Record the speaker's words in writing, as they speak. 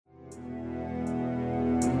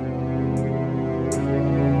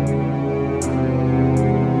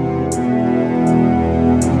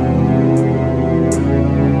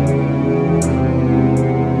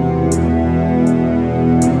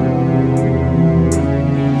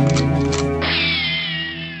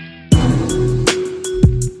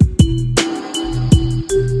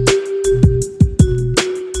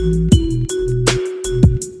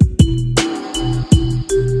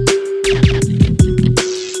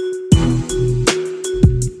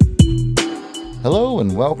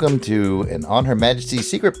and welcome to an On Her Majesty's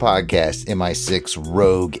Secret Podcast MI6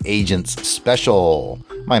 Rogue Agents Special.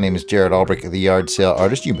 My name is Jared Albrecht, the Yard Sale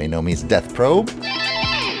Artist. You may know me as Death Probe.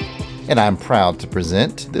 And I'm proud to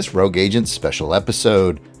present this Rogue Agents Special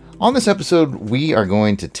episode. On this episode, we are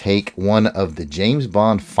going to take one of the James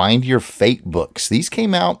Bond Find Your Fate books. These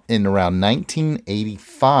came out in around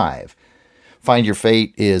 1985. Find Your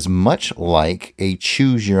Fate is much like a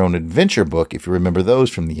Choose Your Own Adventure book, if you remember those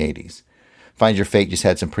from the 80s. Find Your Fate just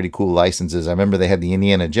had some pretty cool licenses. I remember they had the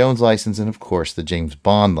Indiana Jones license and, of course, the James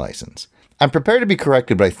Bond license. I'm prepared to be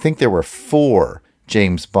corrected, but I think there were 4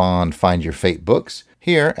 James Bond Find Your Fate books.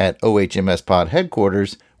 Here at OHMS Pod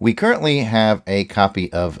headquarters, we currently have a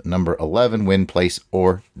copy of number 11, Win, Place,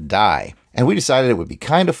 or Die. And we decided it would be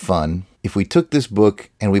kind of fun if we took this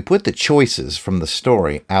book and we put the choices from the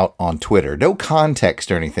story out on Twitter. No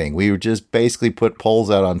context or anything. We would just basically put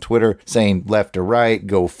polls out on Twitter saying left or right,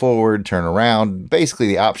 go forward, turn around. Basically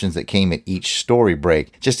the options that came at each story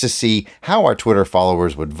break, just to see how our Twitter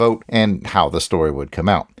followers would vote and how the story would come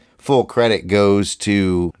out. Full credit goes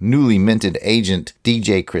to newly minted agent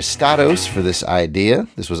DJ Christados for this idea.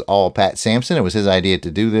 This was all Pat Sampson. It was his idea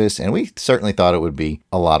to do this, and we certainly thought it would be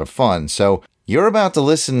a lot of fun. So you're about to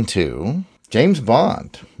listen to James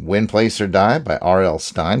Bond, Win, Place, or Die by R.L.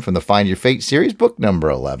 Stine from the Find Your Fate series, book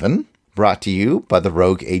number 11, brought to you by the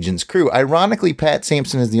Rogue Agents crew. Ironically, Pat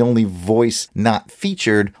Sampson is the only voice not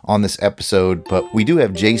featured on this episode, but we do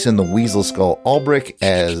have Jason the Weasel Skull Albrecht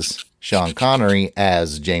as Sean Connery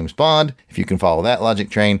as James Bond, if you can follow that logic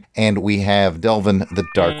train, and we have Delvin the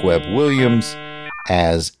Dark Web Williams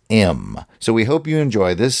as M. So we hope you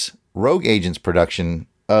enjoy this Rogue Agents production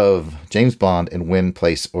of James Bond and Win,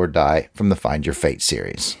 Place, or Die from the Find Your Fate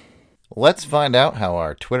series. Let's find out how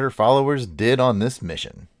our Twitter followers did on this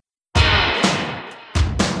mission.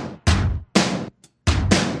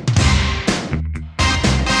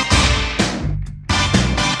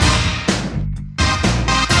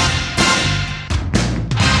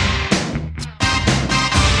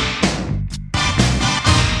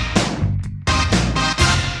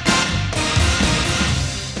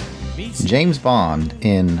 James Bond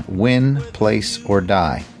in Win, Place, or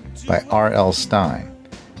Die by R.L. Stine.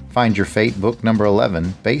 Find Your Fate, book number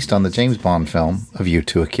 11, based on the James Bond film A View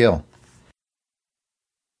to a Kill.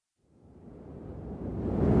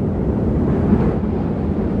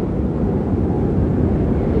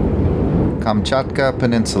 Kamchatka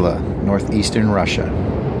Peninsula, northeastern Russia.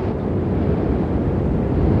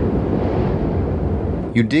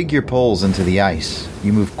 You dig your poles into the ice.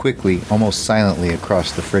 You move quickly, almost silently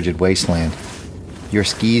across the frigid wasteland, your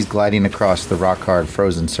skis gliding across the rock-hard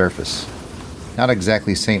frozen surface. Not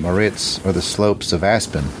exactly St. Moritz or the slopes of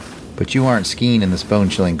Aspen, but you aren't skiing in this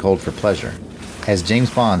bone-chilling cold for pleasure. As James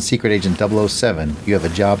Bond, Secret Agent 007, you have a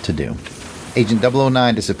job to do. Agent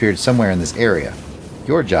 009 disappeared somewhere in this area.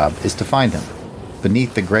 Your job is to find him.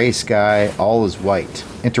 Beneath the gray sky, all is white,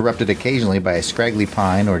 interrupted occasionally by a scraggly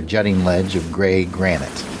pine or jutting ledge of gray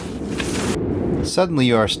granite. Suddenly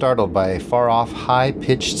you are startled by a far-off,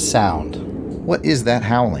 high-pitched sound. What is that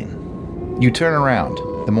howling? You turn around.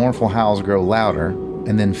 The mournful howls grow louder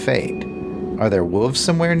and then fade. Are there wolves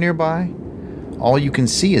somewhere nearby? All you can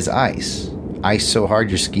see is ice. Ice so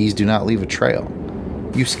hard your skis do not leave a trail.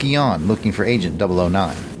 You ski on, looking for Agent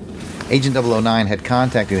 009. Agent 009 had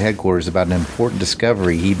contacted headquarters about an important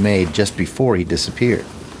discovery he'd made just before he disappeared.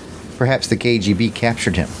 Perhaps the KGB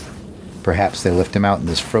captured him. Perhaps they left him out in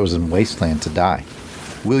this frozen wasteland to die.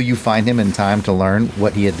 Will you find him in time to learn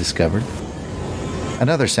what he had discovered?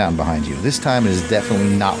 Another sound behind you. This time it is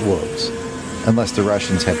definitely not wolves, unless the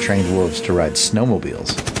Russians have trained wolves to ride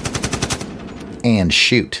snowmobiles and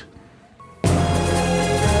shoot.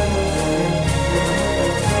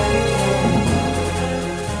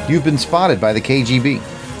 You've been spotted by the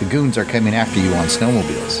KGB. The goons are coming after you on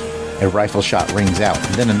snowmobiles. A rifle shot rings out,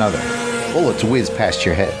 and then another. Bullets whiz past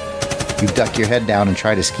your head. You duck your head down and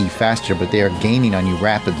try to ski faster, but they are gaining on you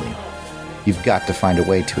rapidly. You've got to find a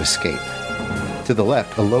way to escape. To the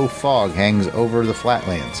left, a low fog hangs over the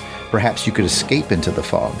flatlands. Perhaps you could escape into the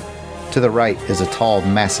fog. To the right is a tall,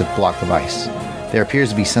 massive block of ice. There appears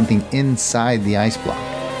to be something inside the ice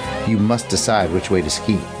block. You must decide which way to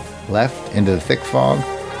ski. Left into the thick fog,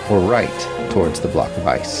 or right towards the block of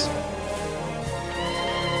ice.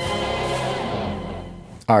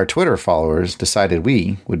 Our Twitter followers decided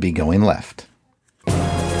we would be going left.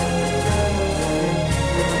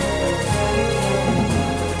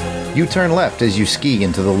 You turn left as you ski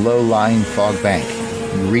into the low-lying fog bank.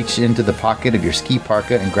 You reach into the pocket of your ski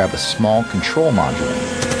parka and grab a small control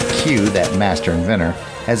module. Q, that master inventor,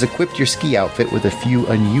 has equipped your ski outfit with a few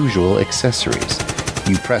unusual accessories.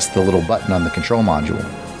 You press the little button on the control module.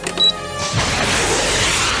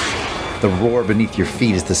 The roar beneath your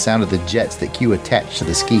feet is the sound of the jets that Q attach to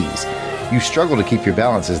the skis. You struggle to keep your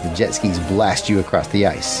balance as the jet skis blast you across the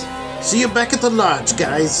ice. See you back at the lodge,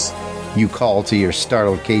 guys. You call to your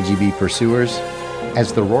startled KGB pursuers.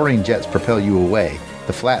 As the roaring jets propel you away,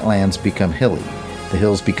 the flatlands become hilly. The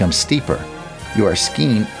hills become steeper. You are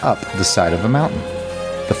skiing up the side of a mountain.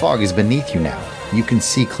 The fog is beneath you now. You can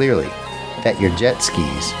see clearly that your jet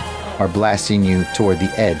skis are blasting you toward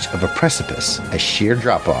the edge of a precipice, a sheer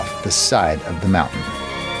drop-off the side of the mountain.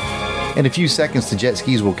 In a few seconds, the jet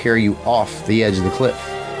skis will carry you off the edge of the cliff.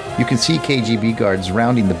 You can see KGB guards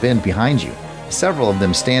rounding the bend behind you. Several of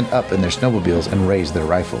them stand up in their snowmobiles and raise their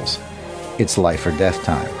rifles. It's life or death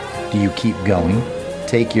time. Do you keep going,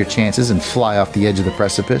 take your chances and fly off the edge of the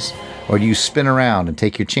precipice, or do you spin around and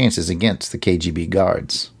take your chances against the KGB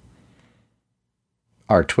guards?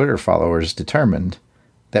 Our Twitter followers determined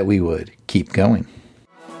that we would keep going.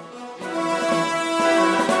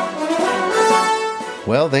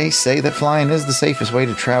 Well, they say that flying is the safest way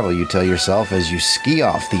to travel, you tell yourself as you ski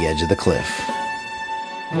off the edge of the cliff.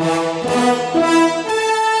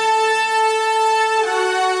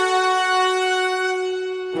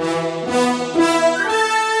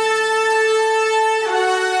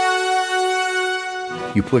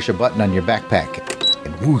 You push a button on your backpack,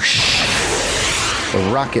 and whoosh! The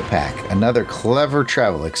Rocket Pack, another clever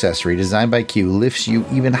travel accessory designed by Q, lifts you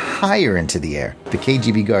even higher into the air. The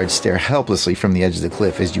KGB guards stare helplessly from the edge of the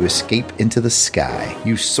cliff as you escape into the sky.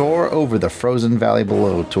 You soar over the frozen valley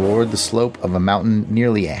below toward the slope of a mountain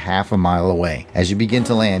nearly a half a mile away. As you begin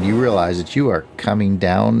to land, you realize that you are coming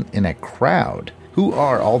down in a crowd. Who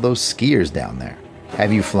are all those skiers down there?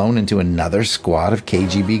 Have you flown into another squad of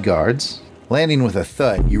KGB guards? Landing with a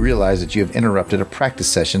thud, you realize that you have interrupted a practice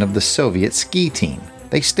session of the Soviet ski team.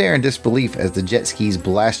 They stare in disbelief as the jet skis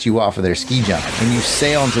blast you off of their ski jump, and you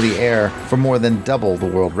sail into the air for more than double the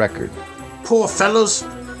world record. Poor fellows.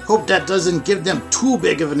 Hope that doesn't give them too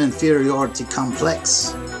big of an inferiority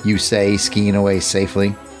complex. You say, skiing away safely.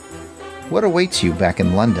 What awaits you back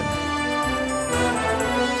in London?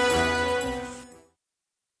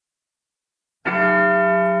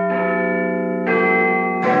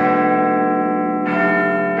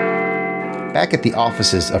 Back at the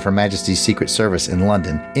offices of Her Majesty's Secret Service in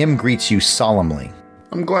London, M greets you solemnly.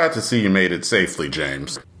 I'm glad to see you made it safely,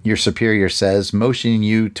 James. Your superior says, motioning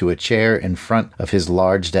you to a chair in front of his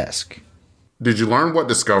large desk. Did you learn what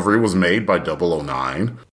discovery was made by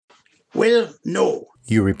 009? Well, no.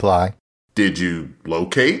 You reply. Did you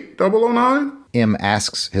locate 009? M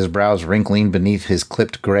asks, his brows wrinkling beneath his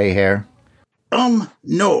clipped gray hair.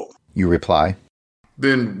 No. You reply.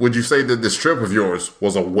 Then would you say that this trip of yours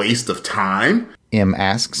was a waste of time? M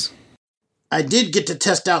asks. I did get to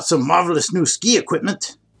test out some marvelous new ski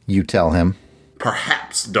equipment. You tell him.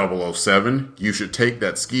 Perhaps, 007, you should take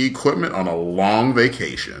that ski equipment on a long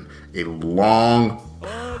vacation. A long,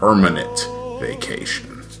 permanent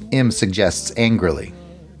vacation. M suggests angrily.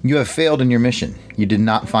 You have failed in your mission. You did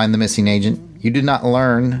not find the missing agent. You did not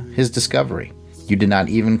learn his discovery. You did not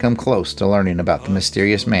even come close to learning about the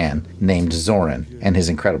mysterious man named Zorin and his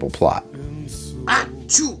incredible plot.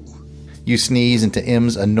 Achoo! You sneeze into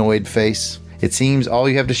M's annoyed face. It seems all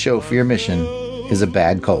you have to show for your mission is a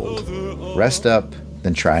bad cold. Rest up,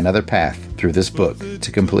 then try another path through this book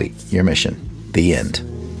to complete your mission. The end.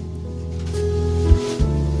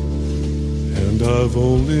 And I've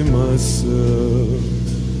only myself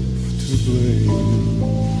to blame.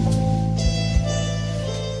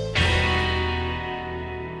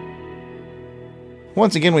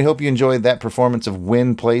 Once again, we hope you enjoyed that performance of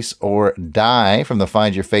Win, Place, or Die from the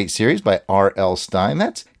Find Your Fate series by R.L. Stine.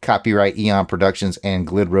 That's copyright Eon Productions and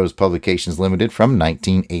Glidrose Publications Limited from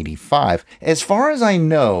 1985. As far as I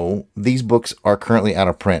know, these books are currently out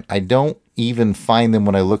of print. I don't even find them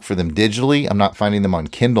when I look for them digitally. I'm not finding them on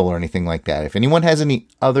Kindle or anything like that. If anyone has any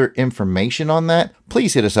other information on that,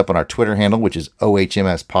 please hit us up on our Twitter handle, which is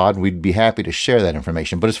OHMSPod. We'd be happy to share that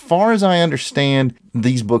information. But as far as I understand,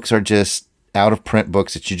 these books are just out-of-print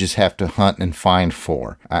books that you just have to hunt and find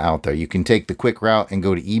for out there. You can take the quick route and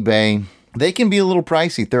go to eBay. They can be a little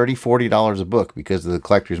pricey, $30, $40 a book because of the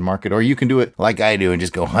collector's market, or you can do it like I do and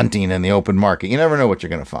just go hunting in the open market. You never know what you're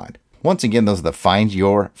going to find. Once again, those are the Find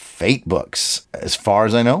Your Fate books. As far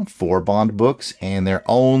as I know, 4 bond books, and they're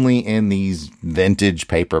only in these vintage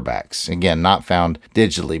paperbacks. Again, not found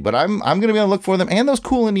digitally, but I'm going to be able to look for them, and those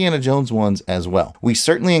cool Indiana Jones ones as well. We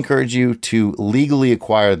certainly encourage you to legally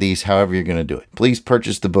acquire these however you're going to do it. Please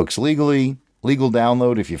purchase the books legally. legal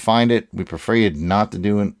download if you find it. We prefer you not to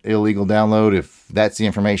do an illegal download. If that's the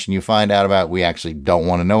information you find out about, we actually don't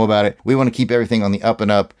want to know about it. We want to keep everything on the up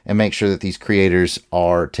and up and make sure that these creators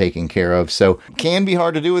are taken care of. So can be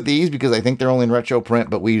hard to do with these because I think they're only in retro print,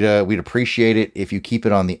 but we'd appreciate it if you keep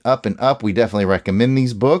it on the up and up. We definitely recommend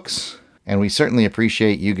these books, and we certainly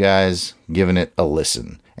appreciate you guys giving it a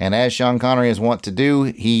listen. And as Sean Connery is wont to do,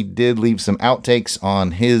 he did leave some outtakes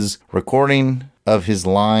on his recording of his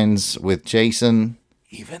lines with Jason,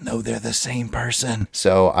 even though they're the same person.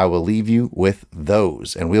 So I will leave you with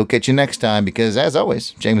those, and we'll catch you next time because, as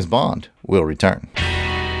always, James Bond will return.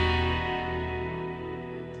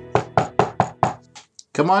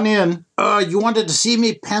 Come on in. You wanted to see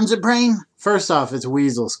me, Panzerbrain? First off, it's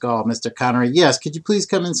Weasel Skull, Mr. Connery. Yes, could you please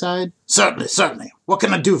come inside? Certainly. What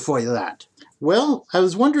can I do for you, lad? Well, I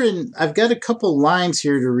was wondering, I've got a couple lines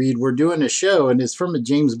here to read. We're doing a show, and it's from a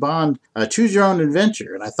James Bond, Choose Your Own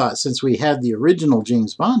Adventure. And I thought since we had the original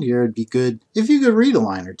James Bond here, it'd be good if you could read a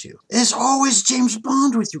line or two. It's always James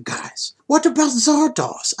Bond with you guys. What about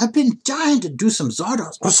Zardoz? I've been dying to do some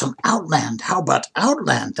Zardoz or some Outland. How about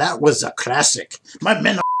Outland? That was a classic. My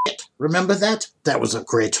men are shit. Remember that? That was a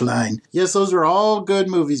great line. Yes, those are all good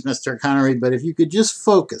movies, Mr. Connery, but if you could just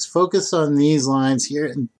focus on these lines here.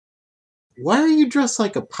 And why are you dressed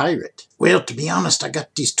like a pirate? Well, to be honest, I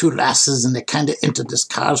got these two lasses and they're kind of into this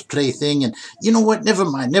cosplay thing. And you know what? Never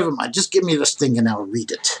mind. Just give me this thing and I'll read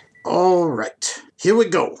it. All right. Here we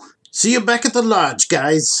go. See you back at the lodge,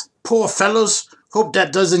 guys. Poor fellows. Hope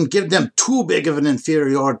that doesn't give them too big of an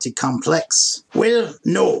inferiority complex. Well,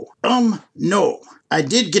 no. No. I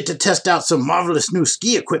did get to test out some marvelous new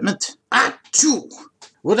ski equipment. Achoo!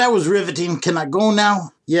 Well, that was riveting. Can I go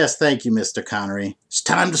now? Yes, thank you, Mr. Connery. It's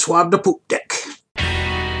time to swab the poop deck.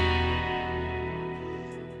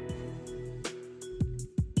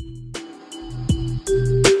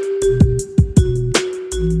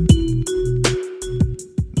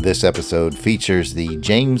 This episode features the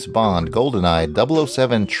James Bond GoldenEye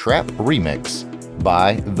 007 Trap remix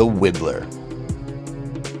by The Whittler.